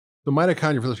The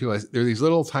mitochondria, for those people, they're these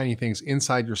little tiny things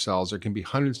inside your cells. There can be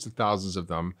hundreds to thousands of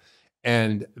them.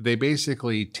 And they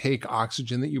basically take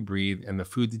oxygen that you breathe and the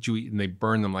food that you eat, and they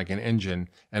burn them like an engine.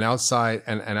 And outside,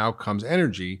 and out comes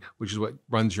energy, which is what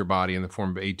runs your body in the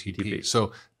form of ATP.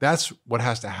 So that's what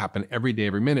has to happen every day,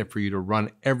 every minute for you to run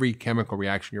every chemical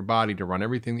reaction in your body, to run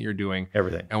everything that you're doing.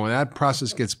 Everything. And when that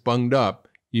process gets bunged up,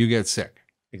 you get sick.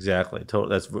 Exactly.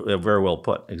 That's very well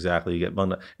put. Exactly. You get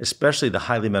bunged up, especially the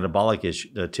highly metabolic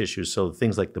tissues. So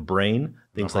things like the brain,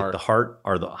 things like the heart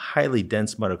are the highly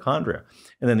dense mitochondria.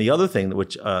 And then the other thing,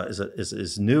 which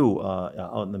is new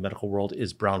out in the medical world,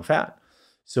 is brown fat.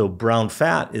 So brown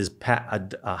fat is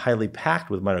highly packed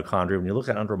with mitochondria. When you look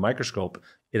at it under a microscope,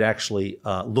 it actually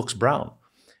looks brown.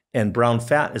 And brown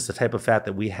fat is the type of fat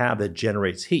that we have that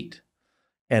generates heat.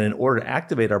 And in order to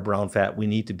activate our brown fat, we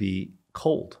need to be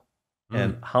cold.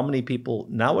 And how many people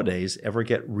nowadays ever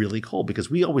get really cold? Because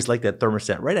we always like that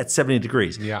thermostat right at 70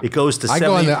 degrees. Yeah. It goes to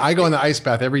 70. I go in the ice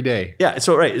bath every day. Yeah.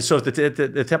 So right. So if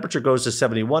the temperature goes to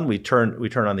 71, we turn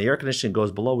on the air conditioning.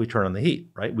 Goes below, we turn on the heat.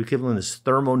 Right. We live in this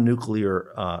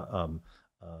thermonuclear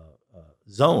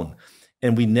zone,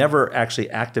 and we never actually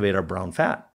activate our brown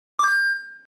fat.